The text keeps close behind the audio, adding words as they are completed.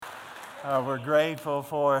We're grateful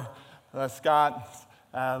for Scott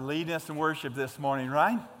leading us in worship this morning,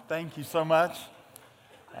 right? Thank you so much.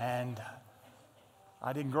 And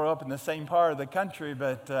I didn't grow up in the same part of the country,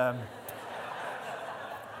 but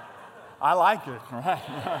I like it, right?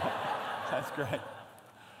 That's great.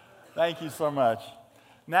 Thank you so much.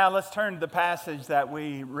 Now let's turn to the passage that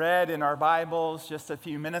we read in our Bibles just a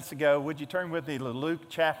few minutes ago. Would you turn with me to Luke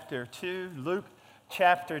chapter 2? Luke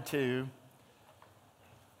chapter 2.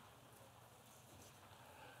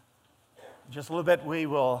 Just a little bit, we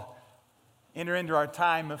will enter into our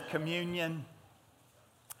time of communion.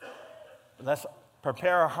 Let's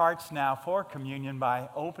prepare our hearts now for communion by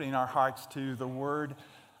opening our hearts to the word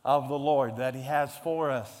of the Lord that He has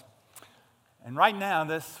for us. And right now,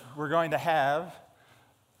 we're going to have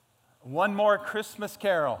one more Christmas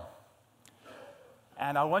carol.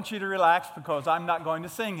 And I want you to relax because I'm not going to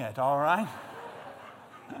sing it, all right?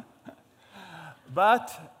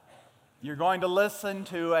 But you're going to listen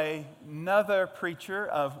to another preacher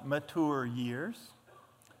of mature years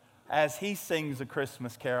as he sings a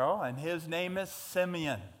Christmas carol, and his name is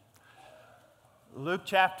Simeon. Luke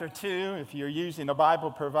chapter 2, if you're using a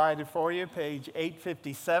Bible provided for you, page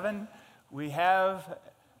 857, we have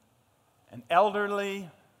an elderly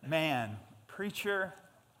man, preacher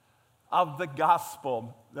of the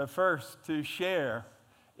gospel, the first to share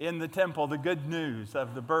in the temple the good news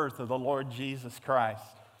of the birth of the Lord Jesus Christ.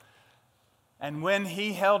 And when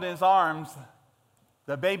he held in his arms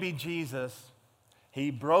the baby Jesus,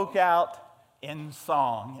 he broke out in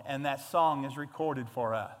song, and that song is recorded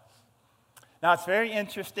for us. Now, it's very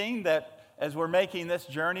interesting that as we're making this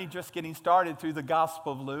journey, just getting started through the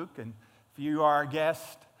Gospel of Luke, and if you are our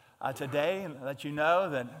guest today, I'll let you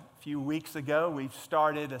know that a few weeks ago we've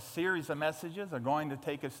started a series of messages that are going to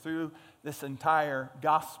take us through this entire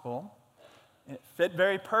Gospel. It fit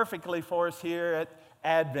very perfectly for us here at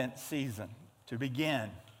Advent season to begin.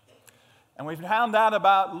 And we found out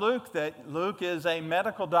about Luke that Luke is a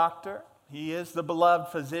medical doctor. He is the beloved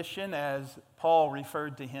physician, as Paul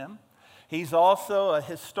referred to him. He's also a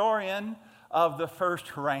historian of the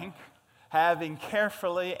first rank, having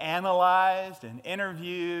carefully analyzed and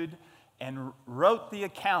interviewed and wrote the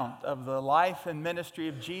account of the life and ministry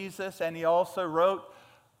of Jesus. And he also wrote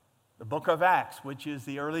the book of Acts, which is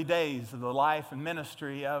the early days of the life and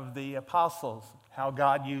ministry of the apostles, how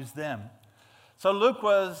God used them. So Luke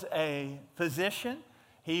was a physician,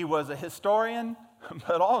 he was a historian,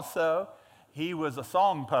 but also he was a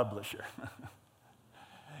song publisher.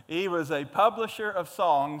 He was a publisher of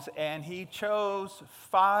songs, and he chose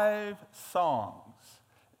 5 songs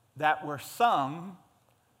that were sung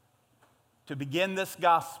to begin this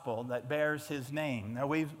gospel that bears his name. Now,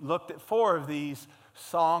 we've looked at 4 of these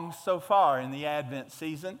songs so far in the Advent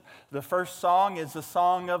season. The first song is the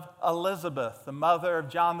song of Elizabeth, the mother of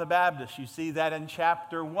John the Baptist. You see that in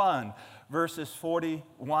chapter 1, verses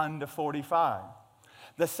 41 to 45.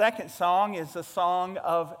 The second song is the song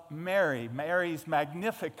of Mary, Mary's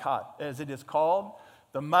Magnificat, as it is called,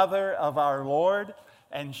 the mother of our Lord,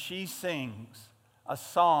 and she sings a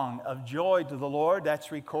song of joy to the Lord.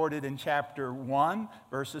 That's recorded in chapter 1,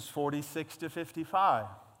 verses 46 to 55.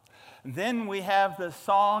 Then we have the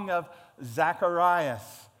song of Zacharias.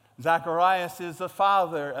 Zacharias is the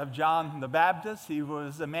father of John the Baptist. He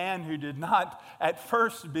was a man who did not at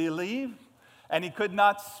first believe, and he could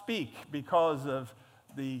not speak because of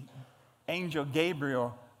the angel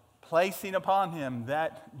Gabriel placing upon him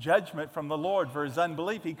that judgment from the Lord for his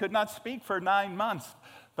unbelief. He could not speak for 9 months,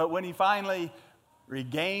 but when he finally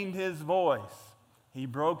regained his voice, he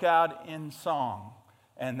broke out in song.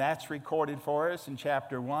 And that's recorded for us in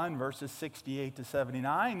chapter 1, verses 68 to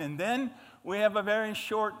 79. And then we have a very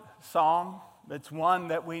short song. It's one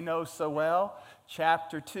that we know so well.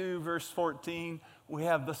 Chapter 2, verse 14, we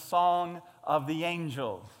have the song of the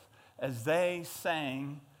angels as they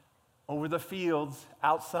sang over the fields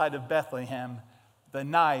outside of Bethlehem the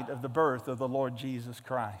night of the birth of the Lord Jesus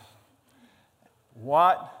Christ.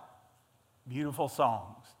 What beautiful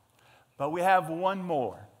songs. But we have one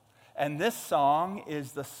more. And this song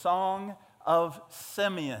is the song of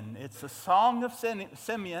Simeon. It's a song of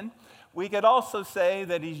Simeon. We could also say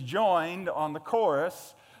that he's joined on the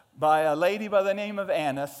chorus by a lady by the name of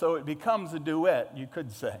Anna, so it becomes a duet, you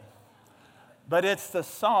could say. But it's the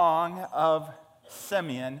song of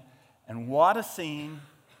Simeon, and what a scene,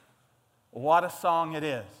 what a song it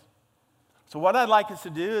is. So what I'd like us to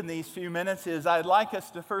do in these few minutes is I'd like us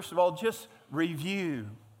to, first of all, just review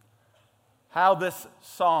how this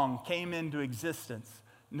song came into existence,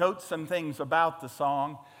 note some things about the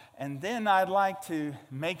song, and then I'd like to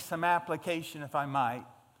make some application, if I might,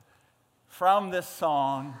 from this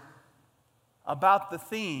song about the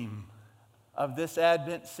theme of this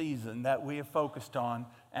Advent season that we have focused on,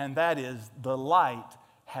 and that is the light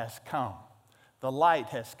has come. The light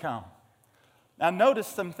has come. Now notice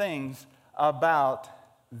some things about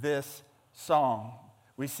this song.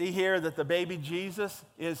 We see here that the baby Jesus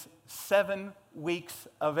is 7 weeks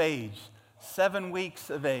of age. 7 weeks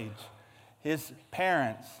of age. His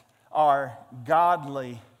parents are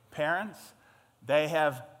godly parents. They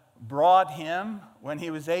have brought him when he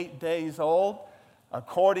was 8 days old,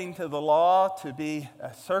 according to the law, to be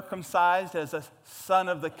circumcised as a son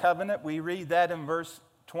of the covenant. We read that in verse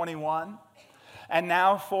 21. And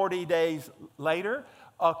now 40 days later,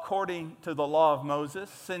 according to the law of Moses,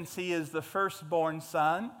 since he is the firstborn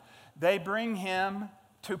son, they bring him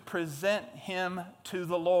to present him to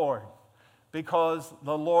the Lord, because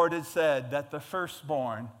the Lord has said that the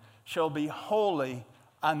firstborn shall be holy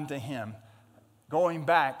unto him, going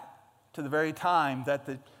back to the very time that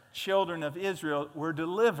the children of Israel were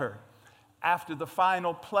delivered after the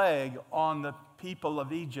final plague on the people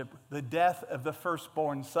of Egypt, the death of the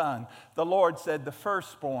firstborn son. The Lord said, the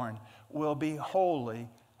firstborn will be holy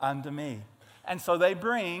unto me. And so they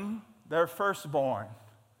bring their firstborn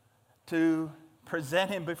to present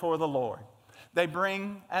him before the Lord. They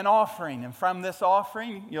bring an offering, and from this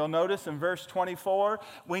offering, you'll notice in verse 24,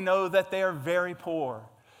 we know that they are very poor.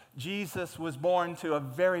 Jesus was born to a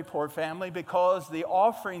very poor family because the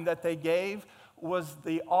offering that they gave was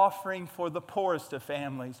the offering for the poorest of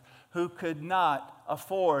families who could not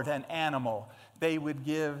afford an animal. They would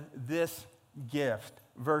give this gift.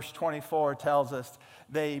 Verse 24 tells us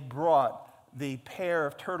they brought the pair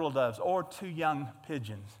of turtle doves or 2 young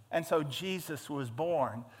pigeons. And so Jesus was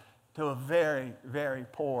born to a very, very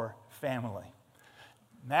poor family.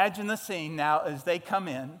 Imagine the scene now as they come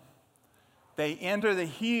in. They enter the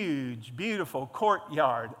huge, beautiful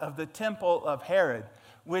courtyard of the temple of Herod,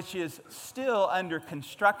 which is still under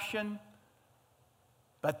construction.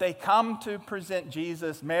 But they come to present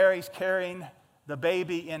Jesus. Mary's carrying the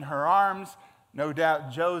baby in her arms. No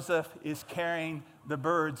doubt Joseph is carrying the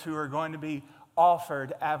birds who are going to be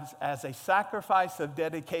offered as a sacrifice of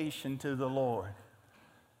dedication to the Lord.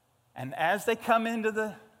 And as they come into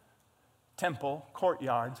the temple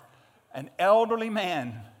courtyards, an elderly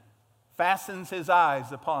man fastens his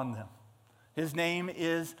eyes upon them. His name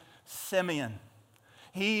is Simeon.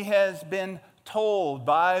 He has been told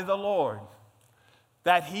by the Lord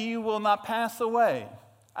that he will not pass away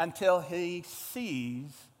until he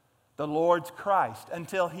sees the Lord's Christ,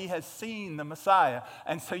 until he has seen the Messiah.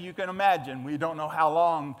 And so you can imagine, we don't know how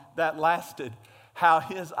long that lasted, how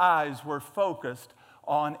his eyes were focused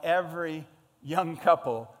on every young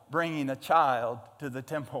couple bringing a child to the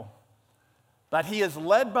temple. But he is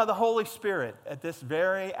led by the Holy Spirit at this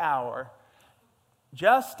very hour,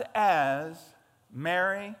 just as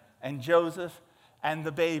Mary and Joseph and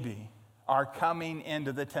the baby are coming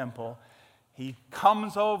into the temple. He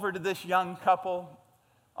comes over to this young couple,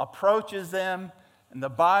 approaches them, and the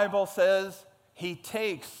Bible says he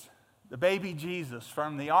takes the baby Jesus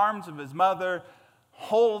from the arms of his mother,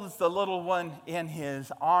 holds the little one in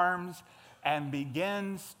his arms, and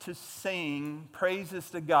begins to sing praises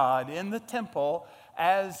to God in the temple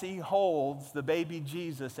as he holds the baby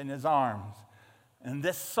Jesus in his arms. And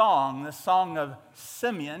this song of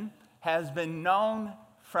Simeon, has been known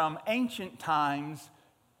from ancient times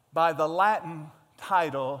by the Latin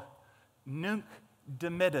title Nunc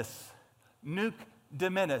Dimittis. Nunc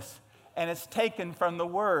Dimittis. And it's taken from the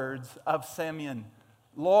words of Simeon.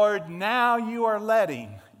 Lord, now you are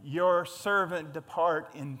letting your servant depart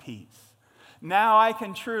in peace. Now I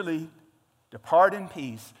can truly depart in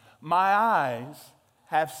peace. My eyes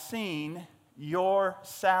have seen your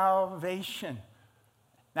salvation.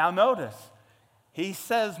 Now notice, he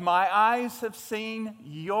says, my eyes have seen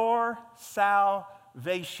your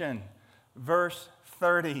salvation. Verse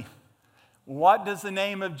 30. What does the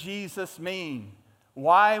name of Jesus mean?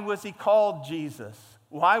 Why was he called Jesus?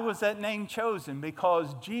 Why was that name chosen?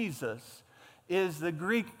 Because Jesus is the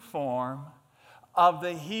Greek form of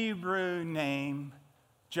the Hebrew name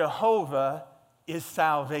Jehovah is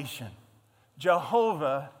salvation.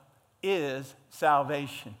 Jehovah is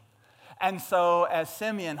salvation. And so as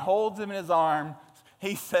Simeon holds him in his arms,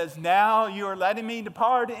 he says, now you are letting me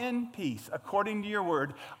depart in peace according to your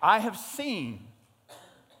word. I have seen,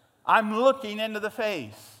 I'm looking into the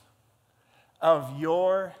face of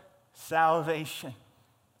your salvation.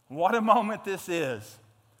 What a moment this is.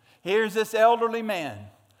 Here's this elderly man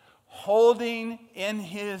holding in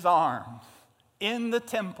his arms, in the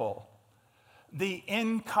temple, the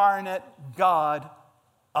incarnate God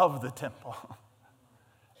of the temple,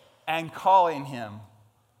 and calling him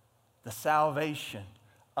the salvation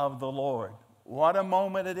of the Lord. What a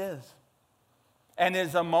moment it is. and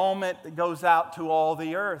is a moment that goes out to all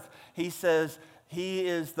the earth. He says he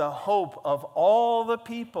is the hope of all the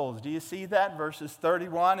peoples. Do you see that? Verses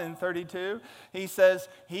 31 and 32. He says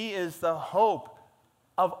he is the hope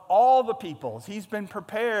of all the peoples. He's been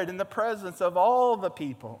prepared in the presence of all the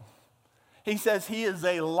people. He says he is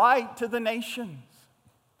a light to the nations.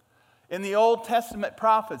 In the Old Testament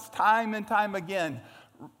prophets, time and time again,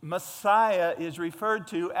 Messiah is referred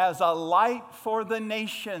to as a light for the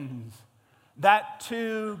nations, that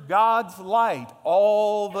to God's light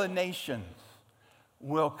all the nations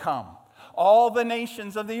will come. All the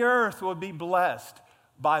nations of the earth will be blessed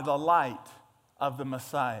by the light of the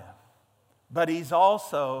Messiah. But he's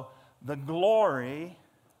also the glory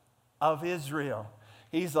of Israel.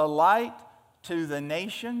 He's a light to the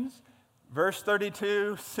nations. Verse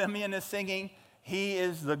 32, Simeon is singing, he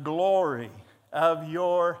is the glory of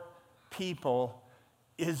your people,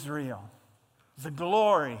 Israel. The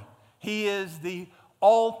glory. He is the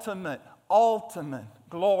ultimate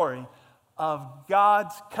glory of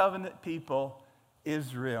God's covenant people,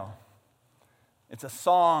 Israel. It's a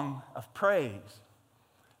song of praise.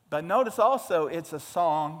 But notice also it's a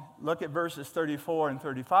song, look at verses 34 and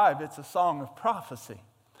 35, it's a song of prophecy.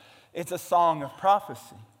 It's a song of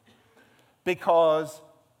prophecy because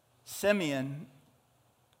Simeon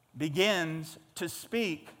begins to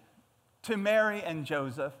speak to Mary and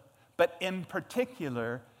Joseph, but in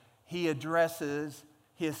particular, he addresses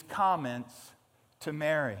his comments to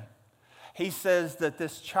Mary. He says that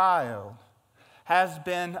this child has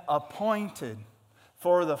been appointed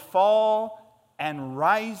for the fall and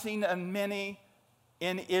rising of many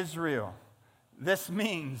in Israel. This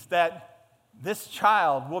means that this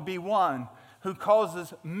child will be one who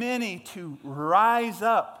causes many to rise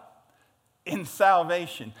up in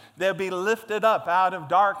salvation. They'll be lifted up out of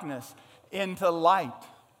darkness into light.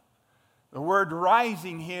 The word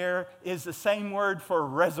rising here is the same word for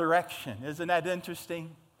resurrection. Isn't that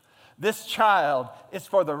interesting? This child is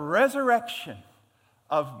for the resurrection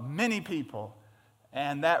of many people,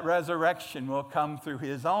 and that resurrection will come through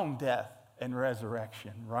his own death and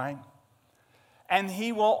resurrection, right? And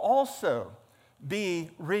he will also be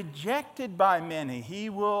rejected by many. He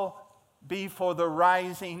will be for the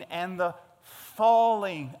rising and the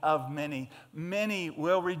falling of many. Many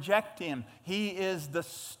will reject him. He is the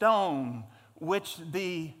stone which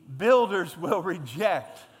the builders will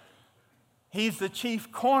reject. He's the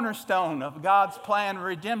chief cornerstone of God's plan of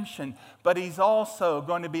redemption, but he's also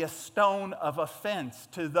going to be a stone of offense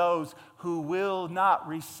to those who will not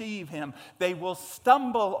receive him. They will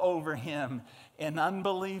stumble over him in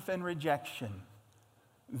unbelief and rejection.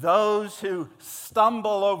 Those who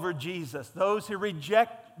stumble over Jesus, those who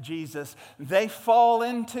reject Jesus, they fall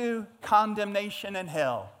into condemnation and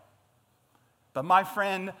hell. But my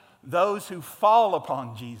friend, those who fall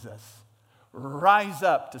upon Jesus rise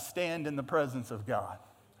up to stand in the presence of God.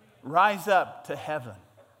 Rise up to heaven.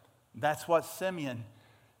 That's what Simeon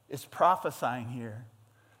is prophesying here.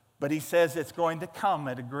 But he says it's going to come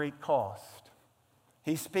at a great cost.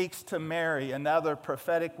 He speaks to Mary another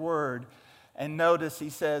prophetic word. And notice he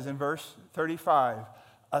says in verse 35,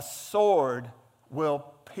 a sword will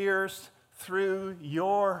pierce through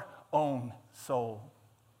your own soul.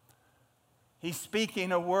 He's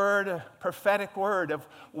speaking a word, a prophetic word of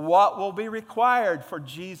what will be required for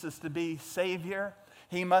Jesus to be Savior.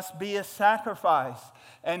 He must be a sacrifice.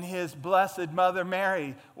 And his blessed mother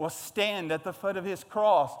Mary will stand at the foot of his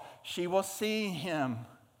cross. She will see him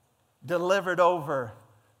delivered over,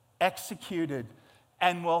 executed,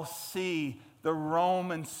 and will see the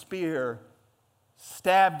Roman spear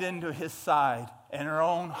stabbed into his side, and her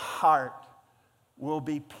own heart will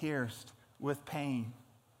be pierced with pain.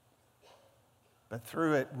 But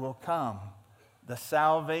through it will come the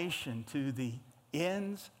salvation to the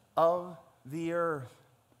ends of the earth.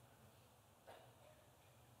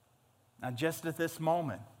 Now, just at this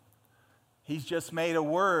moment, he's just made a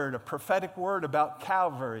word, a prophetic word about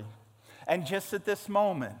Calvary. And just at this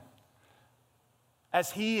moment,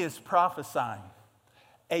 as he is prophesying,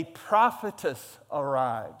 a prophetess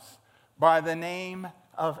arrives by the name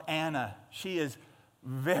of Anna. She is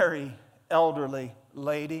very elderly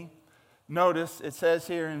lady. Notice it says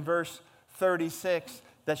here in verse 36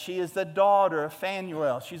 that she is the daughter of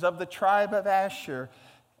Phanuel. She's of the tribe of Asher,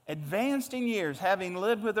 advanced in years, having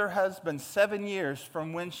lived with her husband 7 years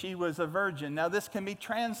from when she was a virgin. Now this can be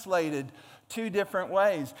translated two different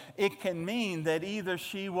ways. It can mean that either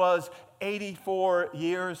she was 84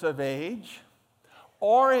 years of age,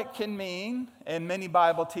 or it can mean, and many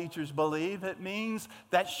Bible teachers believe, it means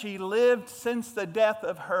that she lived since the death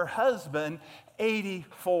of her husband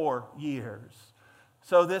 84 years.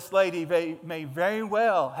 So this lady may very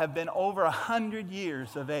well have been over 100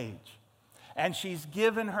 years of age. And she's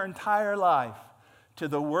given her entire life to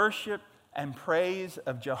the worship and praise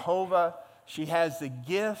of Jehovah. She has the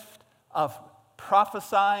gift of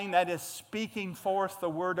prophesying, that is, speaking forth the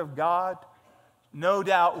word of God, no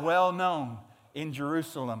doubt well known in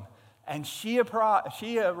Jerusalem. And she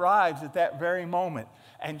arrives at that very moment,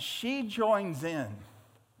 and she joins in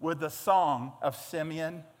with the song of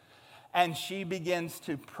Simeon, and she begins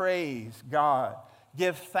to praise God,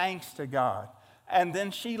 give thanks to God. And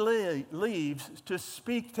then she leaves to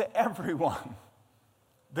speak to everyone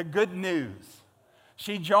the good news.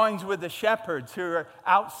 She joins with the shepherds who are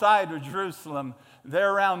outside of Jerusalem.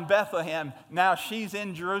 They're around Bethlehem. Now she's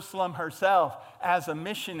in Jerusalem herself as a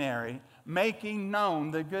missionary, making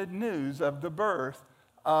known the good news of the birth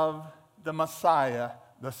of the Messiah,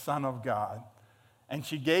 the Son of God. And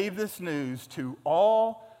she gave this news to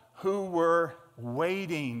all who were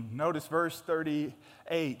waiting. Notice verse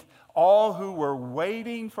 38. All who were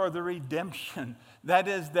waiting for the redemption. That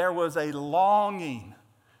is, there was a longing,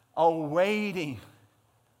 a waiting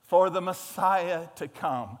for the Messiah to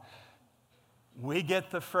come. We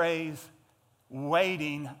get the phrase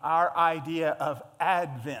waiting. Our idea of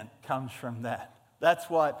Advent comes from that. That's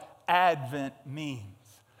what Advent means.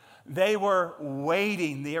 They were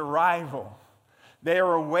waiting the arrival. They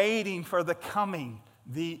were waiting for the coming,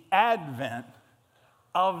 the advent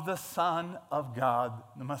of the Son of God,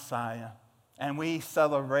 the Messiah. And we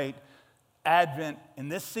celebrate Advent in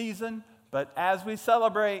this season, but as we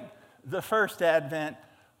celebrate the first Advent,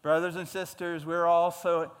 brothers and sisters, we're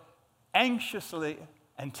also anxiously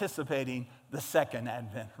anticipating the second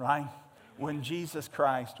Advent, right? When Jesus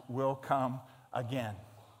Christ will come again.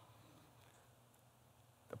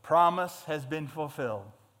 The promise has been fulfilled.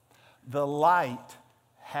 The light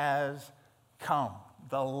has come.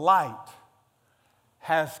 The light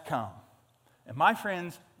has come. And my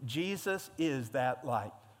friends, Jesus is that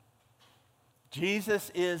light.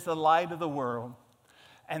 Jesus is the light of the world.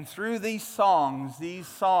 And through these songs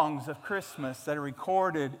of Christmas that are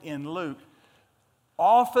recorded in Luke,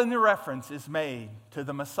 often the reference is made to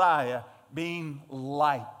the Messiah being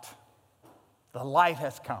light. The light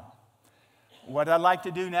has come. What I'd like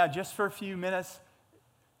to do now, just for a few minutes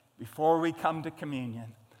before we come to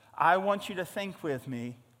communion, I want you to think with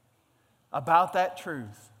me about that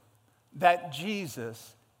truth, that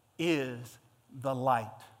Jesus is the light.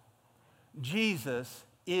 Jesus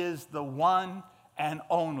is the one and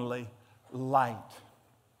only light.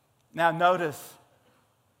 Now notice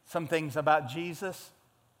some things about Jesus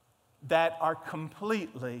that are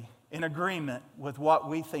completely in agreement with what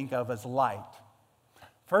we think of as light.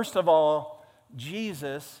 First of all,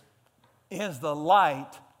 Jesus is the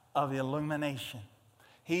light of illumination.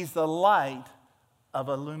 He's the light of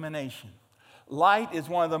illumination. Light is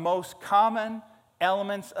one of the most common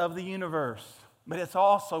elements of the universe, but it's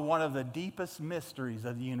also one of the deepest mysteries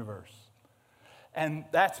of the universe. And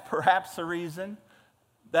that's perhaps the reason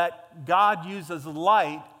that God uses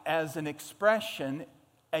light as an expression,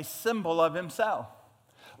 a symbol of himself.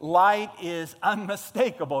 Light is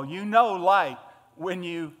unmistakable. You know light when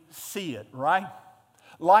you see it, right?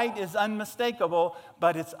 Light is unmistakable,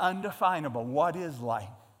 but it's undefinable. What is light?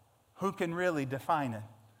 Who can really define it?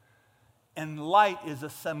 And light is a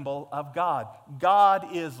symbol of God.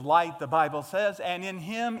 God is light, the Bible says, and in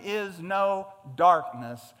him is no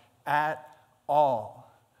darkness at all.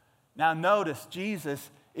 Now notice, Jesus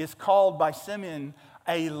is called by Simeon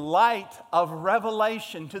a light of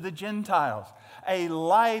revelation to the Gentiles. A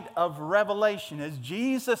light of revelation. It's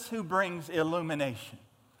Jesus who brings illumination.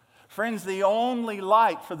 Friends, the only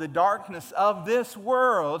light for the darkness of this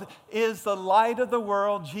world is the light of the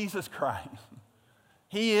world, Jesus Christ.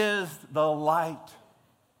 He is the light.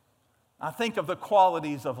 I think of the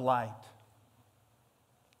qualities of light.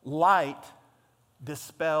 Light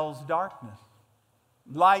dispels darkness.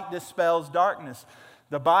 Light dispels darkness.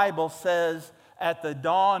 The Bible says at the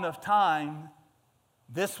dawn of time,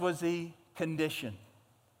 this was the condition.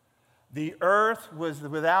 The earth was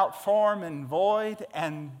without form and void,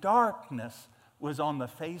 and darkness was on the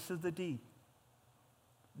face of the deep.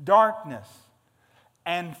 Darkness.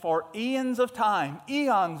 And for eons of time,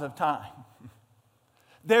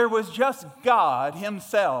 there was just God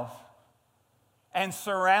himself, and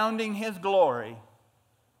surrounding his glory,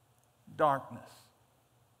 darkness.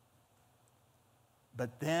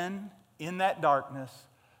 But then, in that darkness,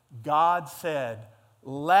 God said,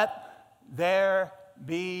 "Let there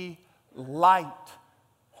be light."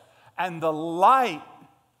 And the light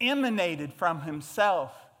emanated from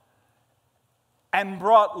himself and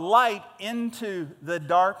brought light into the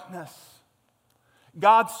darkness.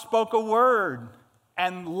 God spoke a word,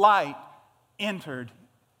 and light entered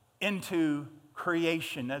into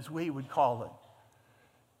creation, as we would call it.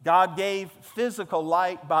 God gave physical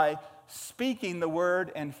light by speaking the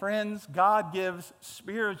word, and friends, God gives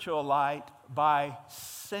spiritual light by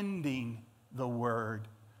sending the word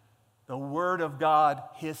of God,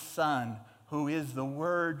 His Son, who is the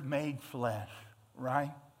Word made flesh,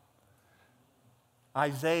 right?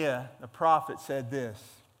 Isaiah, the prophet, said this: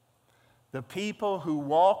 the people who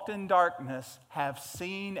walked in darkness have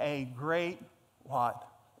seen a great, what?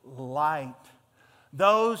 Light.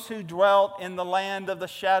 Those who dwelt in the land of the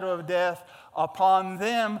shadow of death, upon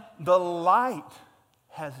them the light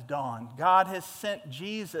has dawned. God has sent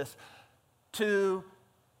Jesus to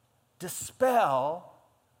dispel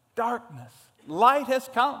darkness. Light has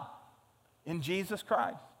come in Jesus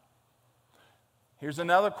Christ. Here's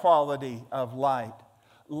another quality of light.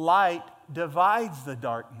 Light divides the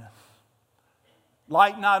darkness.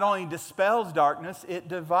 Light not only dispels darkness, it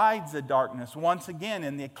divides the darkness. Once again,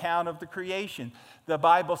 in the account of the creation, the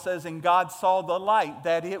Bible says, and God saw the light,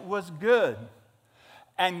 that it was good.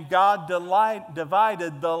 And God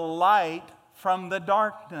divided the light from the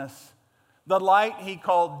darkness. The light He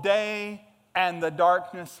called day, and the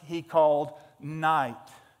darkness He called night.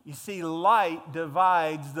 You see, light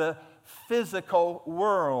divides the physical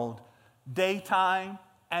world, daytime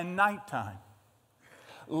and nighttime.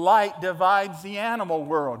 Light divides the animal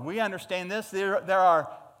world. We understand this. There are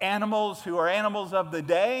animals who are animals of the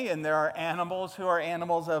day, and there are animals who are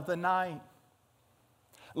animals of the night.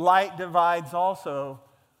 Light divides also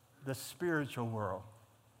the spiritual world.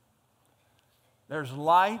 There's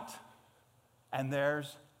light and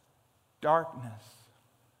there's darkness.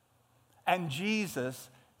 And Jesus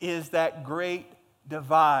is that great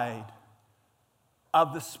divide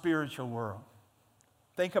of the spiritual world.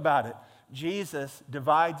 Think about it. Jesus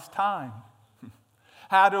divides time.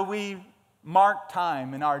 How do we mark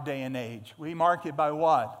time in our day and age? We mark it by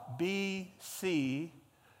what? BC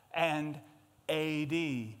and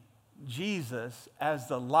AD. Jesus, as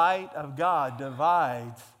the light of God,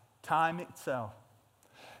 divides time itself.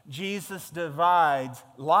 Jesus divides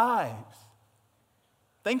lives.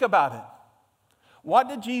 Think about it. What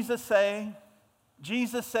did Jesus say?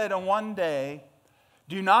 Jesus said on one day,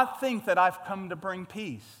 "Do not think that I've come to bring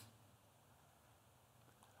peace.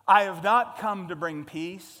 I have not come to bring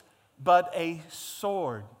peace, but a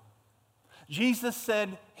sword." Jesus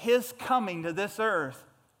said His coming to this earth,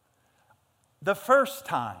 the first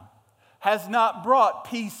time, has not brought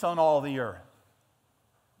peace on all the earth.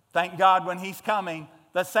 Thank God when He's coming,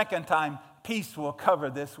 the second time, peace will cover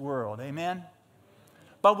this world. Amen?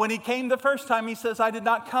 But when He came the first time, He says, "I did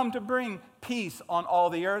not come to bring peace on all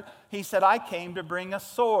the earth." He said, "I came to bring a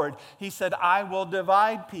sword." He said, "I will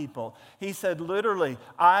divide people." He said, literally,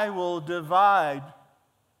 "I will divide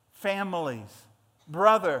families,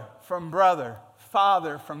 brother from brother,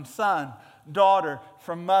 father from son, daughter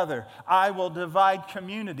from mother. I will divide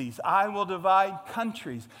communities. I will divide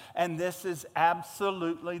countries." And this is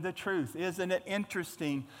absolutely the truth. Isn't it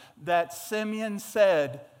interesting that Simeon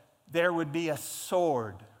said there would be a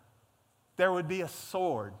sword? There would be a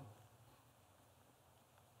sword.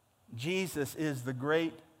 Jesus is the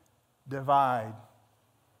great divide.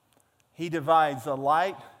 He divides the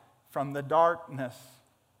light from the darkness.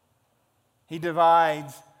 He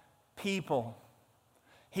divides people.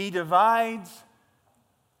 He divides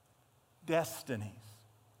destinies.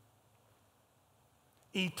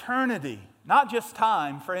 Eternity, not just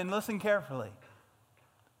time, friend, listen carefully.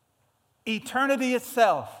 Eternity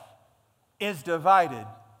itself is divided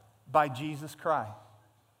by Jesus Christ.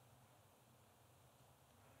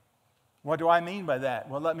 What do I mean by that?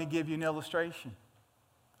 Well, let me give you an illustration.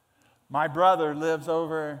 My brother lives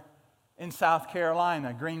over in South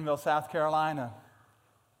Carolina, Greenville, South Carolina.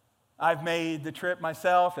 I've made the trip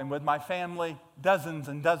myself and with my family dozens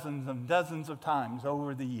and dozens and dozens of times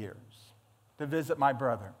over the years to visit my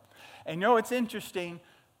brother. And you know, it's interesting.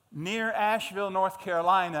 Near Asheville, North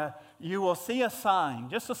Carolina, you will see a sign,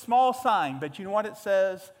 just a small sign, but you know what it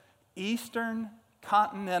says? Eastern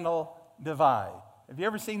Continental Divide. Have you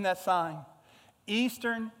ever seen that sign?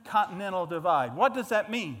 Eastern Continental Divide. What does that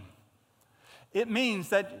mean? It means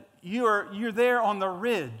that you're there on the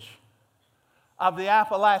ridge of the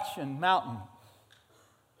Appalachian Mountain.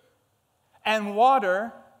 And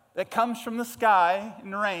water that comes from the sky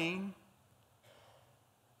in rain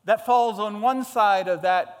that falls on one side of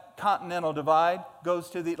that continental divide goes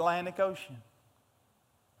to the Atlantic Ocean.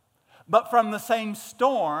 But from the same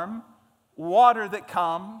storm, water that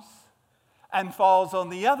comes and falls on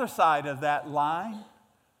the other side of that line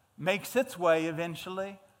makes its way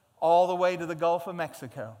eventually all the way to the Gulf of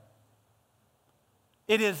Mexico.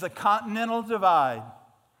 It is the continental divide.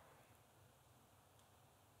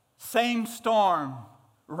 Same storm,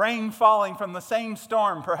 rain falling from the same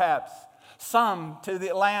storm perhaps. Some to the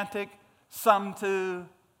Atlantic, some to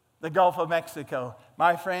the Gulf of Mexico.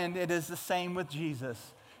 My friend, it is the same with Jesus.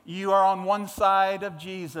 You are on one side of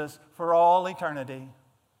Jesus for all eternity.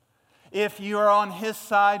 If you are on His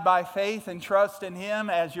side by faith and trust in Him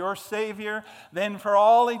as your Savior, then for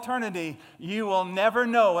all eternity you will never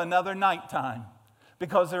know another nighttime,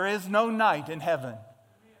 because there is no night in heaven,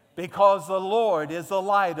 because the Lord is the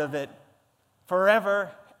light of it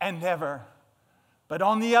forever and ever. But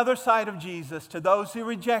on the other side of Jesus, to those who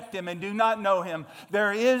reject Him and do not know Him,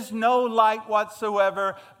 there is no light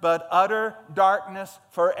whatsoever, but utter darkness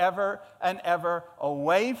forever and ever,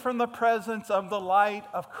 away from the presence of the light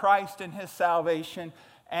of Christ and His salvation,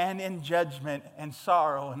 and in judgment and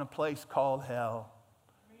sorrow in a place called hell.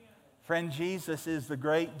 Friend, Jesus is the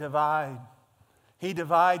great divide. He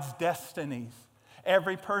divides destinies.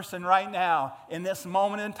 Every person right now, in this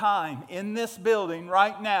moment in time, in this building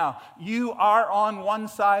right now, you are on one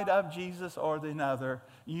side of Jesus or the other.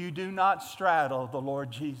 You do not straddle the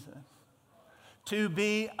Lord Jesus. To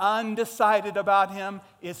be undecided about Him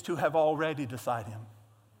is to have already decided Him.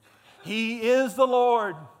 He is the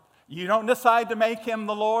Lord. You don't decide to make Him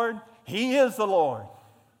the Lord. He is the Lord.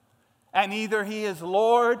 And either He is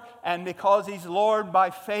Lord, and because He's Lord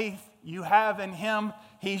by faith you have in Him,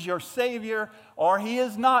 He's your Savior, or He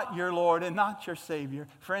is not your Lord and not your Savior.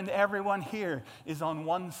 Friend, everyone here is on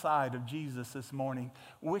one side of Jesus this morning.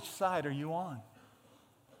 Which side are you on?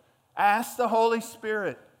 Ask the Holy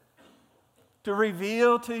Spirit to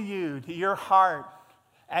reveal to you, to your heart,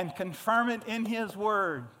 and confirm it in His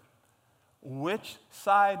Word. Which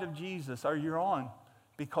side of Jesus are you on?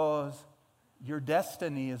 Because your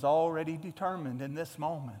destiny is already determined in this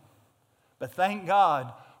moment. But thank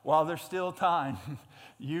God, while there's still time,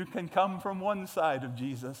 you can come from one side of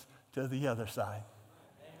Jesus to the other side.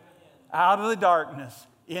 Amen. Out of the darkness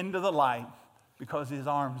into the light, because His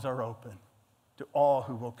arms are open to all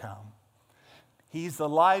who will come. He's the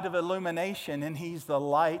light of illumination, and He's the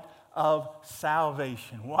light of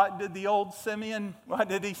salvation. What did the old Simeon, what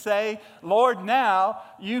did he say? Lord, now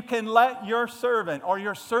you can let your servant, or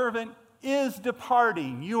your servant is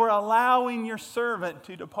departing. You are allowing your servant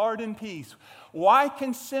to depart in peace. Why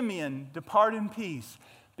can Simeon depart in peace?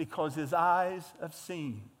 Because his eyes have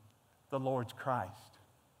seen the Lord's Christ.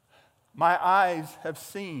 My eyes have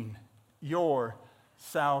seen your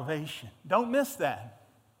salvation. Don't miss that.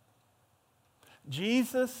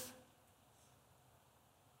 Jesus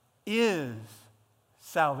is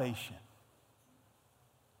salvation.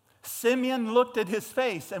 Simeon looked at his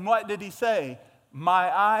face, and what did he say?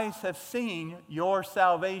 My eyes have seen your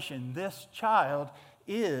salvation. This child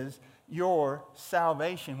is your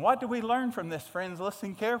salvation. What do we learn from this, friends?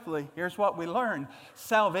 Listen carefully. Here's what we learn.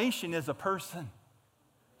 Salvation is a person.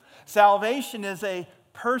 Salvation is a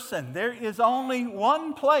person. There is only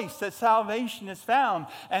one place that salvation is found,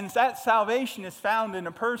 and that salvation is found in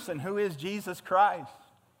a person who is Jesus Christ.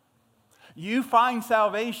 You find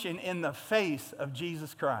salvation in the face of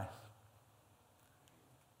Jesus Christ.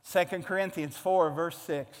 2 Corinthians 4, verse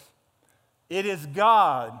 6. It is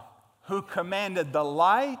God who commanded the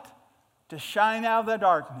light to shine out of the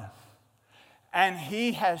darkness, and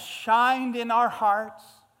He has shined in our hearts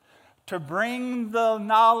to bring the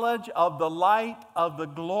knowledge of the light of the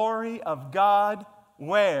glory of God,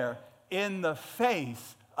 where? In the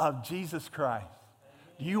face of Jesus Christ.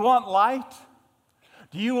 Do you want light?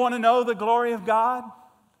 Do you want to know the glory of God?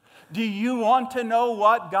 Do you want to know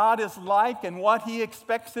what God is like and what He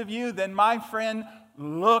expects of you? Then, my friend,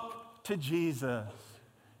 look to Jesus.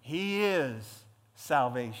 He is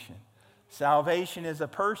salvation. Salvation is a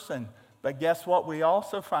person, but guess what we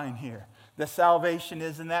also find here? The salvation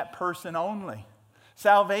is in that person only.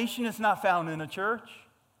 Salvation is not found in a church.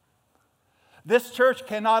 This church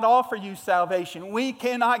cannot offer you salvation. We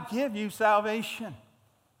cannot give you salvation.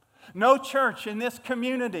 No church in this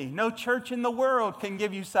community, no church in the world can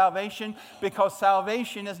give you salvation, because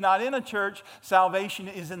salvation is not in a church. Salvation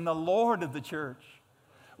is in the Lord of the church.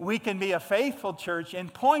 We can be a faithful church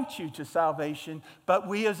and point you to salvation, but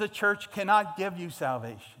we as a church cannot give you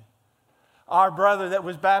salvation. Our brother that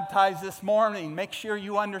was baptized this morning, make sure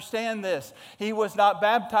you understand this. He was not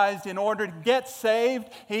baptized in order to get saved.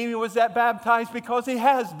 He was baptized because he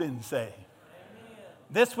has been saved. Amen.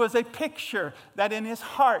 This was a picture that in his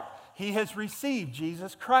heart he has received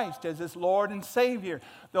Jesus Christ as his Lord and Savior.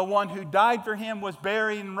 The one who died for him, was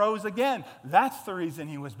buried, and rose again. That's the reason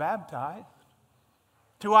he was baptized.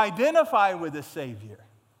 To identify with the Savior.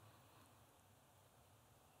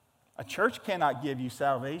 A church cannot give you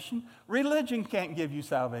salvation. Religion can't give you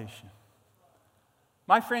salvation.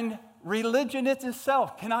 My friend, religion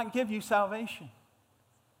itself cannot give you salvation.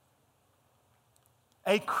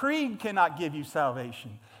 A creed cannot give you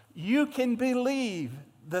salvation. You can believe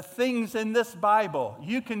the things in this Bible.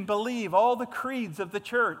 You can believe all the creeds of the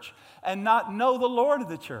church and not know the Lord of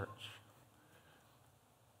the church.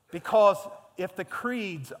 Because if the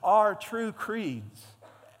creeds are true creeds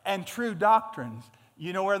and true doctrines,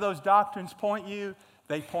 you know where those doctrines point you?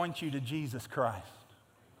 They point you to Jesus Christ.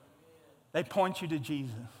 They point you to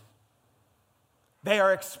Jesus. They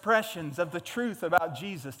are expressions of the truth about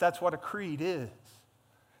Jesus. That's what a creed is.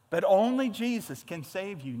 But only Jesus can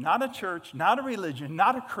save you. Not a church, not a religion,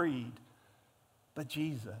 not a creed, but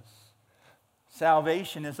Jesus.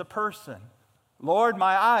 Salvation is a person. Lord,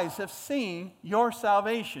 my eyes have seen your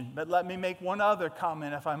salvation. But let me make one other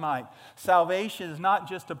comment, if I might. Salvation is not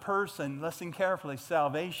just a person. Listen carefully.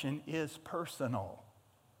 Salvation is personal.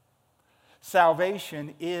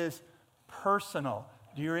 Salvation is personal.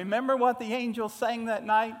 Do you remember what the angels sang that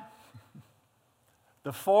night?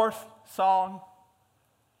 The fourth song.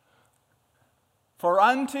 For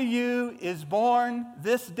unto you is born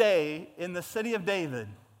this day in the city of David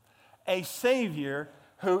a Savior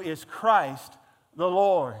who is Christ the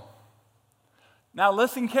Lord. Now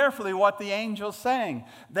listen carefully what the angels sang.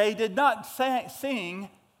 They did not sing,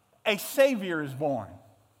 a Savior is born.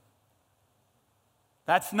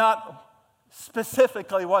 That's not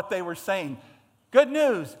specifically what they were saying. Good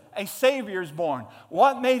news, a Savior is born.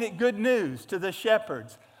 What made it good news to the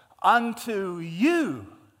shepherds? Unto you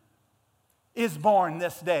is born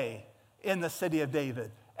this day in the city of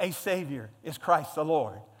David. A Savior is Christ the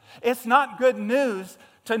Lord. It's not good news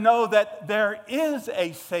to know that there is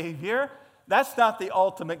a Savior. That's not the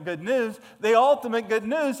ultimate good news. The ultimate good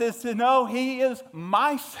news is to know He is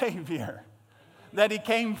my Savior, that He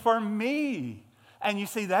came for me. And you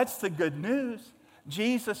see, that's the good news.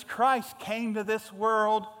 Jesus Christ came to this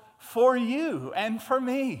world for you and for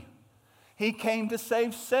me. He came to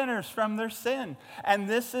save sinners from their sin. And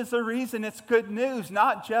this is the reason it's good news,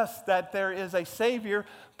 not just that there is a Savior,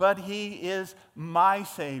 but He is my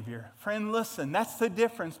Savior. Friend, listen, that's the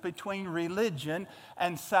difference between religion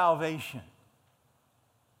and salvation.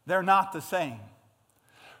 They're not the same.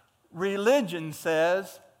 Religion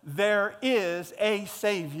says there is a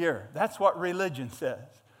Savior. That's what religion says.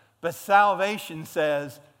 But salvation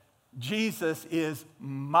says Jesus is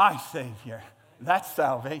my Savior. That's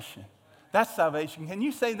salvation. That's salvation. Can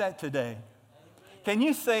you say that today? Can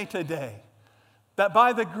you say today that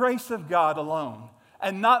by the grace of God alone,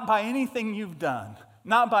 and not by anything you've done,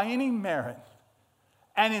 not by any merit,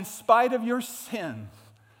 and in spite of your sins,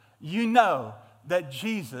 you know that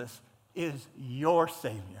Jesus is your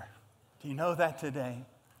Savior? Do you know that today?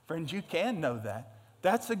 Friends, you can know that.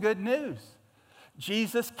 That's the good news.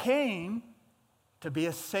 Jesus came to be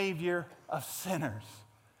a Savior of sinners.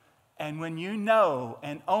 And when you know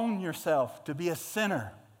and own yourself to be a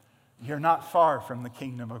sinner, you're not far from the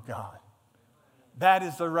kingdom of God. That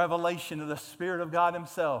is the revelation of the Spirit of God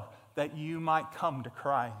Himself, that you might come to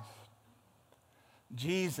Christ.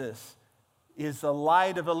 Jesus is the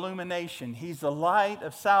light of illumination. He's the light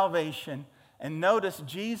of salvation. And notice,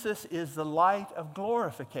 Jesus is the light of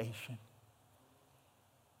glorification.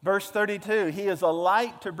 Verse 32, He is a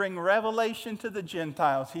light to bring revelation to the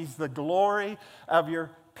Gentiles. He's the glory of your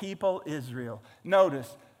people Israel.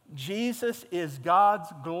 Notice, Jesus is God's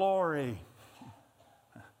glory.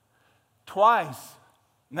 Twice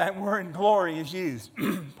that word glory is used.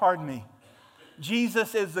 Pardon me.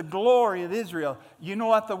 Jesus is the glory of Israel. You know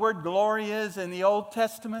what the word glory is in the Old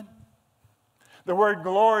Testament? The word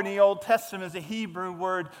glory in the Old Testament is a Hebrew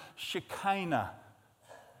word Shekinah.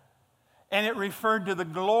 And it referred to the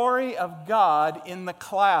glory of God in the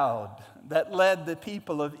cloud that led the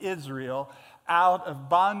people of Israel out of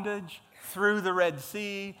bondage through the Red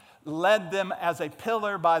Sea, led them as a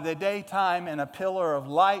pillar by the daytime and a pillar of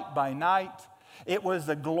light by night. It was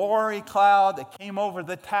the glory cloud that came over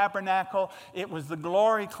the tabernacle. It was the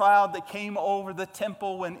glory cloud that came over the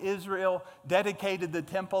temple when Israel dedicated the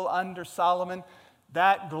temple under Solomon.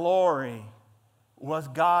 That glory was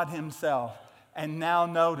God Himself. And now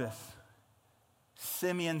notice,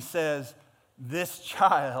 Simeon says, this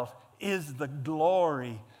child is the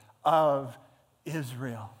glory of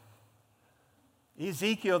Israel.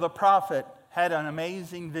 Ezekiel the prophet had an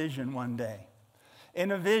amazing vision one day.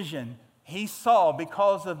 In a vision, he saw,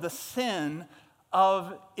 because of the sin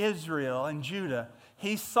of Israel and Judah,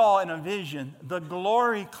 he saw in a vision the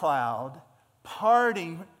glory cloud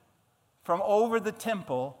parting from over the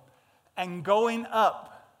temple and going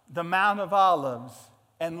up the Mount of Olives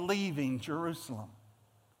and leaving Jerusalem.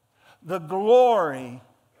 The glory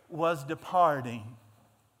was departing.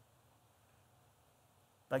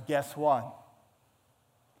 But guess what?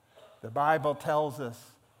 The Bible tells us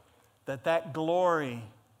that that glory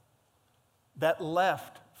that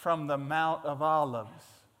left from the Mount of Olives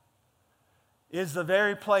is the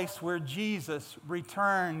very place where Jesus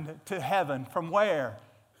returned to heaven. From where?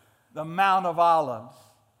 The Mount of Olives.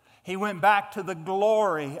 He went back to the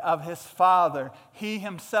glory of his Father, he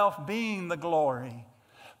himself being the glory.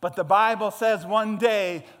 But the Bible says one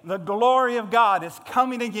day the glory of God is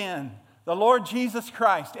coming again. The Lord Jesus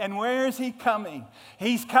Christ. And where is he coming?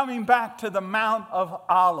 He's coming back to the Mount of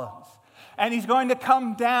Olives. And he's going to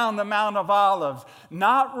come down the Mount of Olives,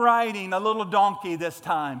 not riding a little donkey this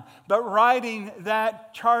time, but riding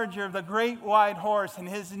that charger, the great white horse. And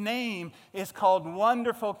his name is called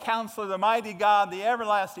Wonderful Counselor, the Mighty God, the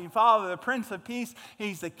Everlasting Father, the Prince of Peace.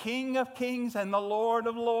 He's the King of Kings and the Lord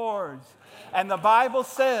of Lords. And the Bible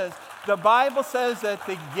says that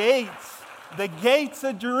the gates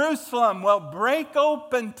of Jerusalem will break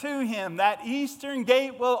open to him. That eastern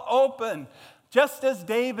gate will open. Just as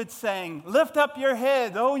David sang, lift up your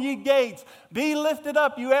head, O ye gates, be lifted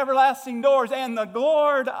up, you everlasting doors, and the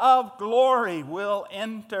Lord of glory will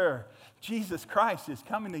enter. Jesus Christ is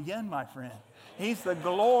coming again, my friend. He's the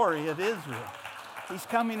glory of Israel. He's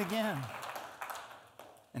coming again.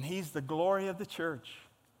 And he's the glory of the church.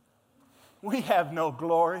 We have no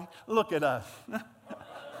glory. Look at us.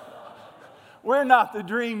 We're not the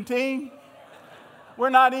dream team. We're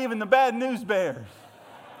not even the bad news bears.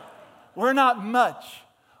 We're not much.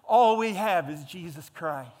 All we have is Jesus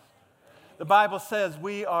Christ. The Bible says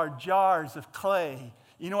we are jars of clay.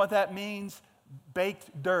 You know what that means?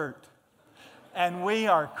 Baked dirt. And we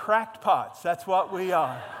are cracked pots. That's what we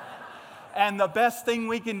are. And the best thing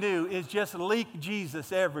we can do is just leak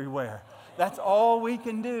Jesus everywhere. That's all we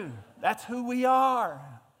can do. That's who we are.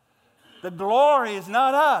 The glory is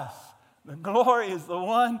not us. The glory is the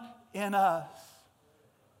one in us.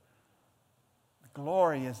 The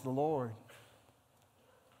glory is the Lord.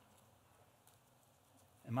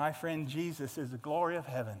 And my friend, Jesus is the glory of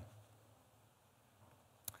heaven.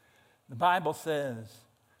 The Bible says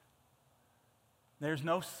there's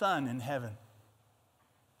no sun in heaven.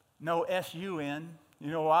 No S-U-N.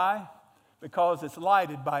 You know why? Because it's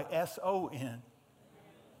lighted by S-O-N.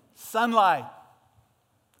 Sunlight.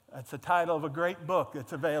 That's the title of a great book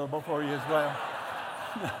that's available for you as well.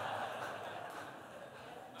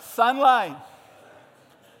 Sunlight.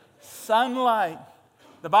 Sunlight.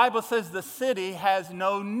 The Bible says the city has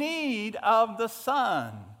no need of the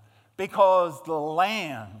sun because the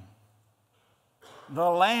Lamb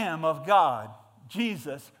of God,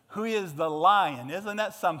 Jesus, who is the Lion. Isn't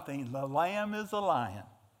that something? The Lamb is the Lion.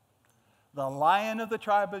 The Lion of the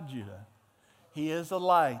tribe of Judah. He is the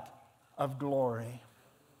light of glory.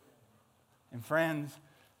 And friends,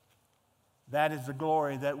 that is the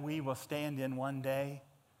glory that we will stand in one day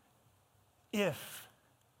if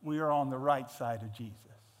we are on the right side of Jesus.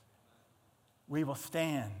 We will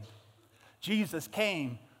stand. Jesus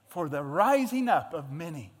came for the rising up of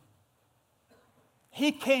many.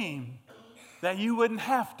 He came that you wouldn't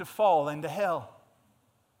have to fall into hell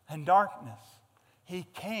and darkness. He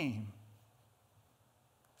came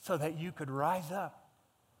so that you could rise up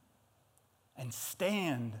and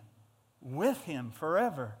stand with him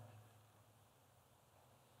forever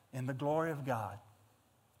in the glory of God.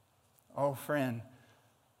 Oh, friend,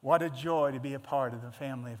 what a joy to be a part of the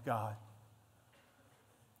family of God.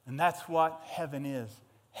 And that's what heaven is.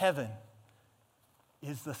 Heaven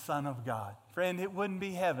is the Son of God. Friend, it wouldn't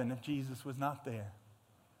be heaven if Jesus was not there.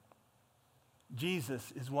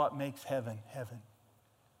 Jesus is what makes heaven heaven.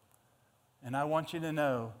 And I want you to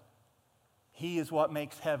know, he is what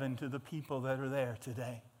makes heaven to the people that are there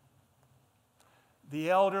today. The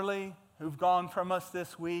elderly who've gone from us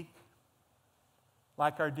this week,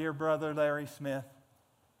 like our dear brother Larry Smith,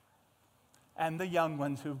 and the young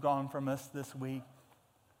ones who've gone from us this week,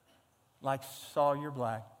 like Sawyer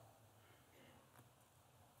Black.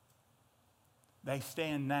 They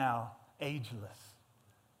stand now ageless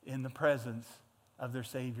in the presence of their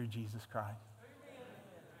Savior Jesus Christ.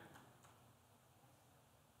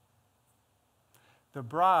 The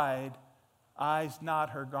bride eyes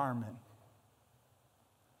not her garment,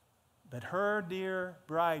 but her dear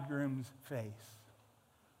bridegroom's face.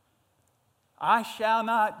 I shall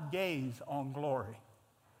not gaze on glory,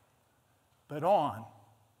 but on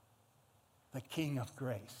the King of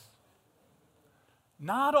grace.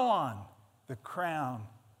 Not on the crown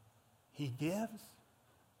he gives,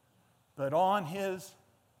 but on his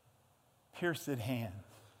pierced hands.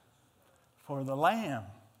 For the Lamb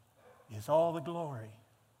is all the glory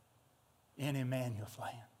in Emmanuel's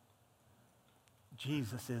land.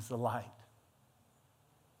 Jesus is the light.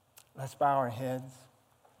 Let's bow our heads.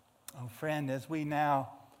 Oh, friend, as we now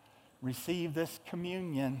receive this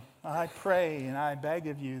communion, I pray and I beg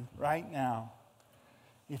of you right now,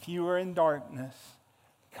 if you are in darkness,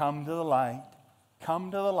 come to the light.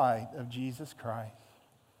 Come to the light of Jesus Christ.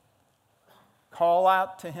 Call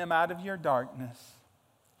out to him out of your darkness.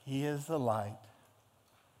 He is the light.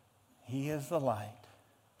 He is the light.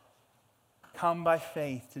 Come by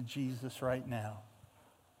faith to Jesus right now.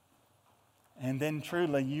 And then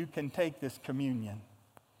truly you can take this communion,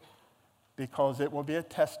 because it will be a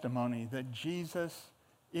testimony that Jesus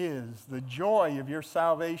is the joy of your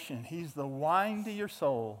salvation. He's the wine to your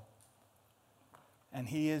soul. And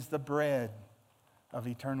he is the bread of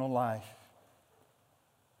eternal life.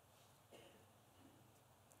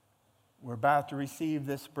 We're about to receive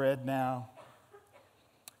this bread now.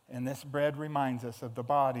 And this bread reminds us of the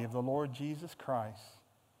body of the Lord Jesus Christ,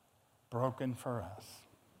 broken for us.